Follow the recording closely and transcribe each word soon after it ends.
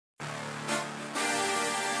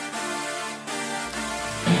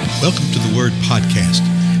Welcome to the Word Podcast.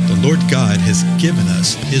 The Lord God has given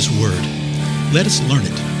us His Word. Let us learn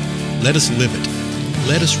it. Let us live it.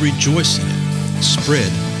 Let us rejoice in it.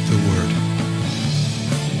 Spread the Word.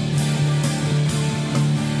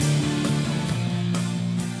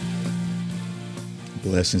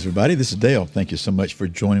 Blessings, everybody. This is Dale. Thank you so much for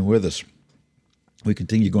joining with us. We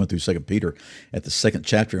continue going through 2 Peter at the second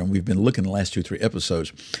chapter, and we've been looking the last 2 or 3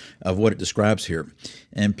 episodes of what it describes here.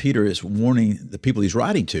 And Peter is warning the people he's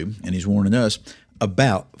writing to, and he's warning us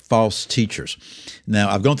about false teachers.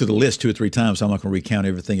 Now, I've gone through the list 2 or 3 times, so I'm not going to recount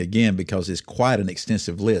everything again because it's quite an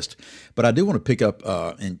extensive list. But I do want to pick up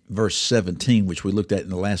in verse 17, which we looked at in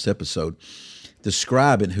the last episode,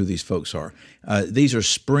 describing who these folks are. These are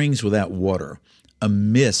springs without water, a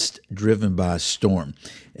mist driven by a storm.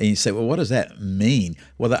 And you say, well, what does that mean?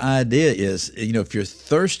 Well, the idea is, if you're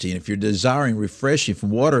thirsty and if you're desiring refreshing from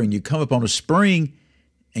water and you come upon a spring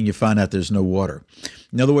and you find out there's no water.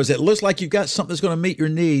 In other words, it looks like you've got something that's going to meet your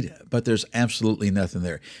need, but there's absolutely nothing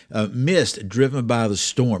there. Mist driven by the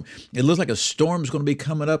storm. It looks like a storm is going to be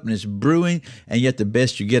coming up and it's brewing, and yet the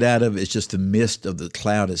best you get out of it is just the mist of the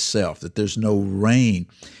cloud itself, that there's no rain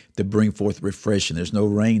to bring forth refreshing. There's no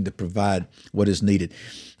rain to provide what is needed.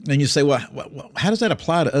 And you say, well, how does that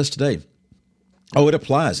apply to us today? Oh, it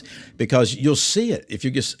applies because you'll see it. If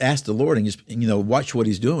you just ask the Lord and just, watch what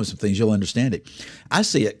He's doing with some things, you'll understand it. I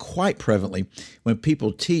see it quite prevalently when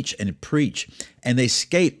people teach and preach and they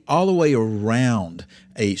skate all the way around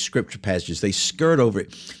a scripture passage. They skirt over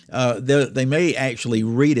it. They may actually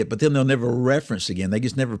read it, but then they'll never reference again. They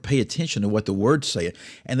just never pay attention to what the words say.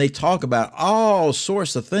 And they talk about all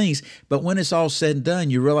sorts of things, but when it's all said and done,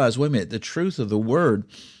 you realize, wait a minute, the truth of the word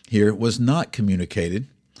here was not communicated.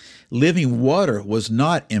 Living water was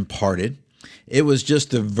not imparted. It was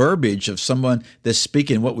just the verbiage of someone that's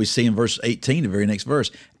speaking what we see in verse 18, the very next verse,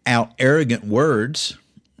 out arrogant words,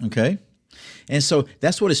 okay? And so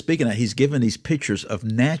that's what it's speaking of. He's given these pictures of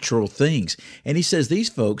natural things. And he says these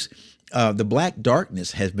folks, the black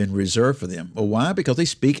darkness has been reserved for them. Well, why? Because they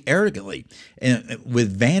speak arrogantly and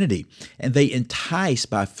with vanity, and they entice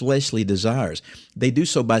by fleshly desires. They do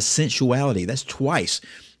so by sensuality. That's twice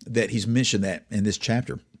that he's mentioned that in this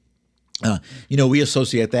chapter. We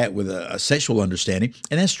associate that with a sexual understanding,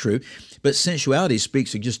 and that's true. But sensuality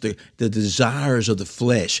speaks of just the desires of the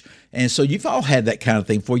flesh. And so you've all had that kind of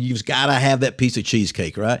thing before. You've got to have that piece of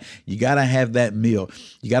cheesecake, right? You got to have that meal.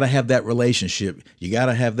 You got to have that relationship. You got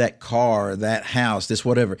to have that car, that house, this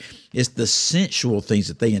whatever. It's the sensual things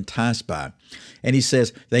that they entice by. And he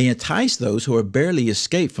says they entice those who are barely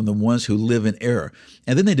escaped from the ones who live in error.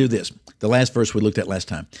 And then they do this, the last verse we looked at last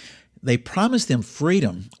time. They promise them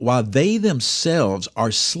freedom while they themselves are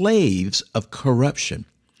slaves of corruption.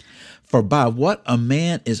 For by what a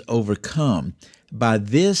man is overcome, by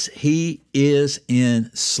this he is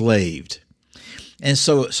enslaved. And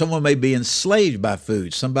so someone may be enslaved by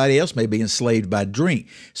food. Somebody else may be enslaved by drink.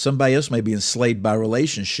 Somebody else may be enslaved by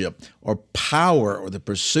relationship or power or the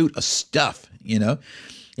pursuit of stuff, And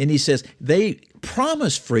he says they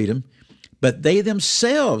promise freedom, but they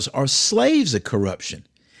themselves are slaves of corruption.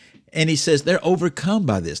 And he says they're overcome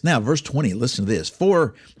by this. Now, verse 20, listen to this.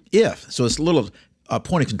 For if, so it's a little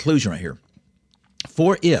point of conclusion right here.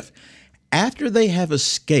 For if, after they have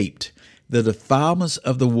escaped the defilements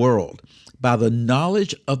of the world by the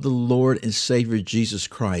knowledge of the Lord and Savior Jesus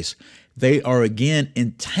Christ, they are again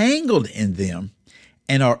entangled in them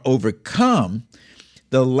and are overcome,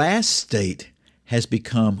 the last state has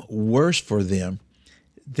become worse for them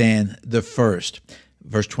than the first.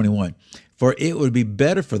 Verse 21. For it would be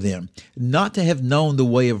better for them not to have known the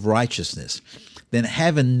way of righteousness than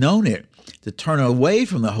having known it to turn away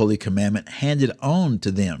from the holy commandment handed on to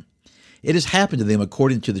them. It has happened to them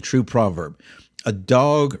according to the true proverb. A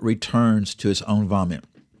dog returns to his own vomit,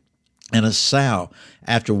 and a sow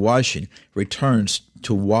after washing returns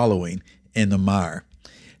to wallowing in the mire.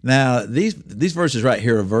 Now, these verses right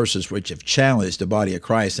here are verses which have challenged the body of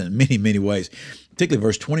Christ in many, many ways, particularly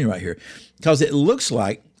verse 20 right here, because it looks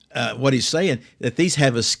like what he's saying, that these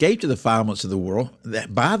have escaped the defilements of the world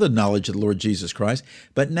that by the knowledge of the Lord Jesus Christ,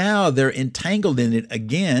 but now they're entangled in it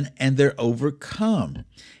again and they're overcome.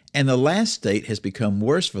 And the last state has become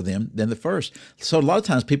worse for them than the first. So a lot of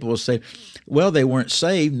times people will say, well, they weren't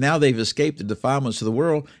saved. Now they've escaped the defilements of the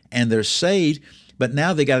world and they're saved, but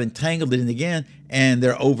now they got entangled in it again and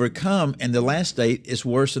they're overcome. And the last state is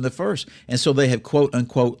worse than the first. And so they have, quote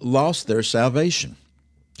unquote, lost their salvation.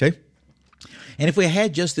 Okay. And if we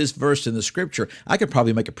had just this verse in the scripture, I could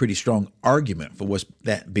probably make a pretty strong argument for what's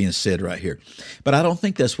that being said right here. But I don't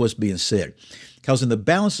think that's what's being said. Because in the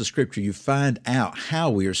balance of Scripture, you find out how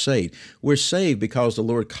we are saved. We're saved because the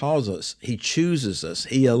Lord calls us. He chooses us.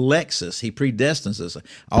 He elects us. He predestines us.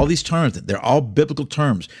 All these terms, they're all biblical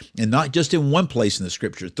terms, and not just in one place in the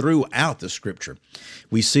Scripture. Throughout the Scripture,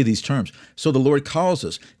 we see these terms. So the Lord calls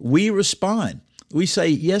us. We respond. We say,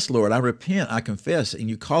 yes, Lord, I repent, I confess, and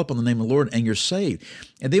you call upon the name of the Lord, and you're saved.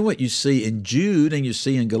 And then what you see in Jude and you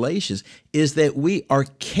see in Galatians is that we are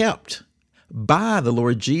kept by the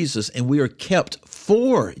Lord Jesus, and we are kept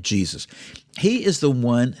for Jesus. He is the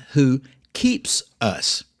one who keeps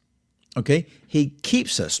us. Okay? He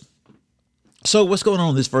keeps us. So what's going on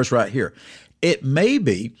in this verse right here? It may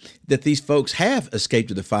be that these folks have escaped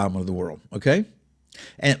the defilement of the world. Okay?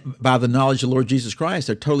 And by the knowledge of the Lord Jesus Christ,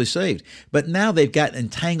 they're totally saved. But now they've gotten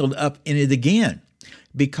entangled up in it again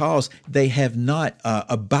because they have not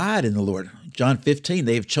abide in the Lord. John 15,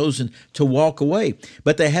 they have chosen to walk away,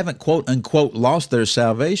 but they haven't, quote unquote, lost their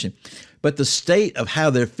salvation. But the state of how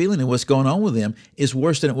they're feeling and what's going on with them is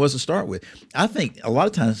worse than it was to start with. I think a lot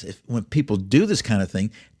of times when people do this kind of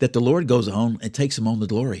thing, that the Lord goes on and takes them on to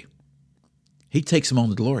glory. He takes them on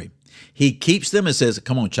to glory. He keeps them and says,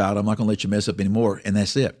 come on, child, I'm not going to let you mess up anymore, and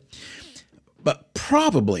that's it. But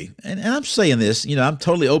probably, and I'm saying this, I'm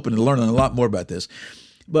totally open to learning a lot more about this,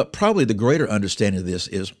 but probably the greater understanding of this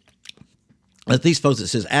is that these folks, it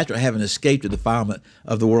says, after having escaped the defilement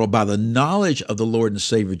of the world by the knowledge of the Lord and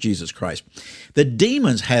Savior Jesus Christ. The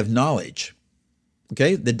demons have knowledge,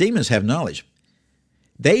 okay? The demons have knowledge.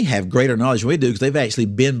 They have greater knowledge than we do because they've actually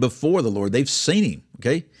been before the Lord. They've seen him,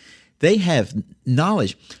 okay? They have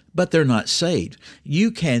knowledge, but they're not saved.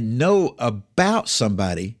 You can know about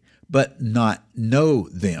somebody, but not know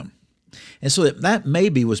them. And so that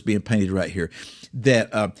maybe was being painted right here,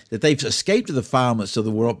 that they've escaped the defilements of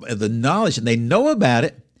the world, the knowledge, and they know about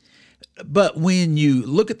it. But when you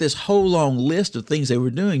look at this whole long list of things they were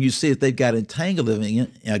doing, you see that they've got entangled in it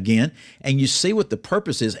again, and you see what the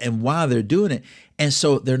purpose is and why they're doing it. And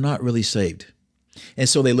so they're not really saved. And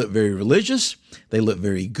so they look very religious, they look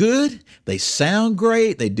very good, they sound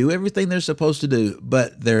great, they do everything they're supposed to do,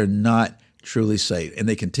 but they're not truly saved. And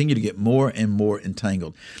they continue to get more and more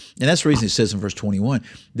entangled. And that's the reason it says in verse 21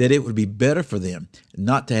 that it would be better for them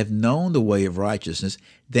not to have known the way of righteousness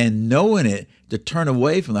than knowing it to turn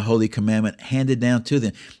away from the holy commandment handed down to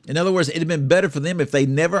them. In other words, it'd have been better for them if they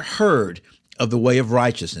never heard of the way of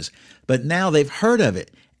righteousness. But now they've heard of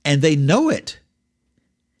it and they know it,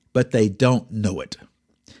 but they don't know it.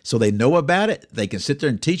 So they know about it. They can sit there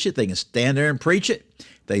and teach it. They can stand there and preach it.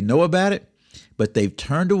 They know about it, but they've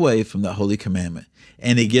turned away from the holy commandment.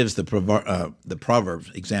 And he gives the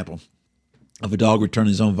Proverbs example of a dog returning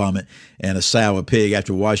his own vomit and a sow, a pig,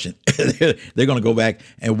 after washing. They're going to go back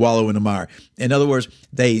and wallow in the mire. In other words,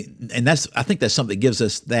 I think that's something that gives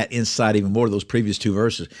us that insight even more to those previous two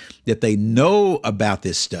verses, that they know about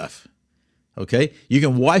this stuff. Okay? You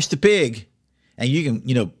can wash the pig and you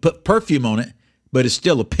can, put perfume on it, but it's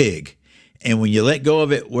still a pig. And when you let go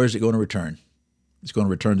of it, where's it going to return? It's going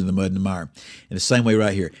to return to the mud and the mire. In the same way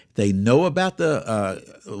right here, they know about the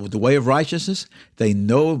way of righteousness. They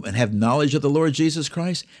know and have knowledge of the Lord Jesus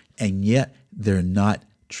Christ, and yet they're not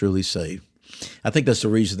truly saved. I think that's the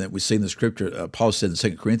reason that we see in the Scripture, Paul said in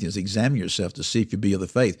 2 Corinthians, examine yourself to see if you be of the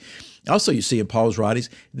faith. Also, you see in Paul's writings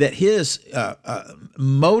that his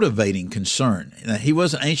motivating concern, he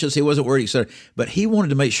wasn't anxious, he wasn't worried, etc., but he wanted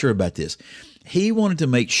to make sure about this. He wanted to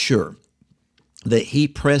make sure that he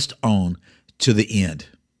pressed on to the end.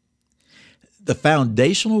 The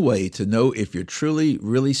foundational way to know if you're truly,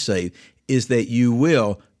 really saved is that you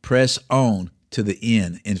will press on to the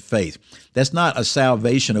end in faith. That's not a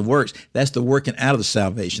salvation of works. That's the working out of the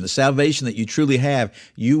salvation. The salvation that you truly have,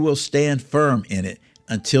 you will stand firm in it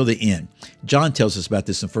until the end. John tells us about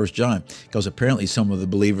this in 1 John, because apparently some of the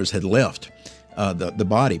believers had left the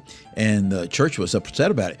body, and the church was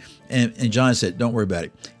upset about it. And John said, don't worry about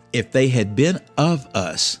it. If they had been of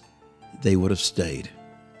us, they would have stayed.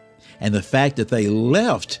 And the fact that they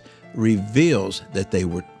left reveals that they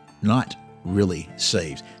were not really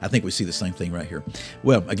saved. I think we see the same thing right here.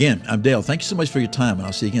 Well, again, I'm Dale. Thank you so much for your time, and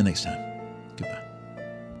I'll see you again next time.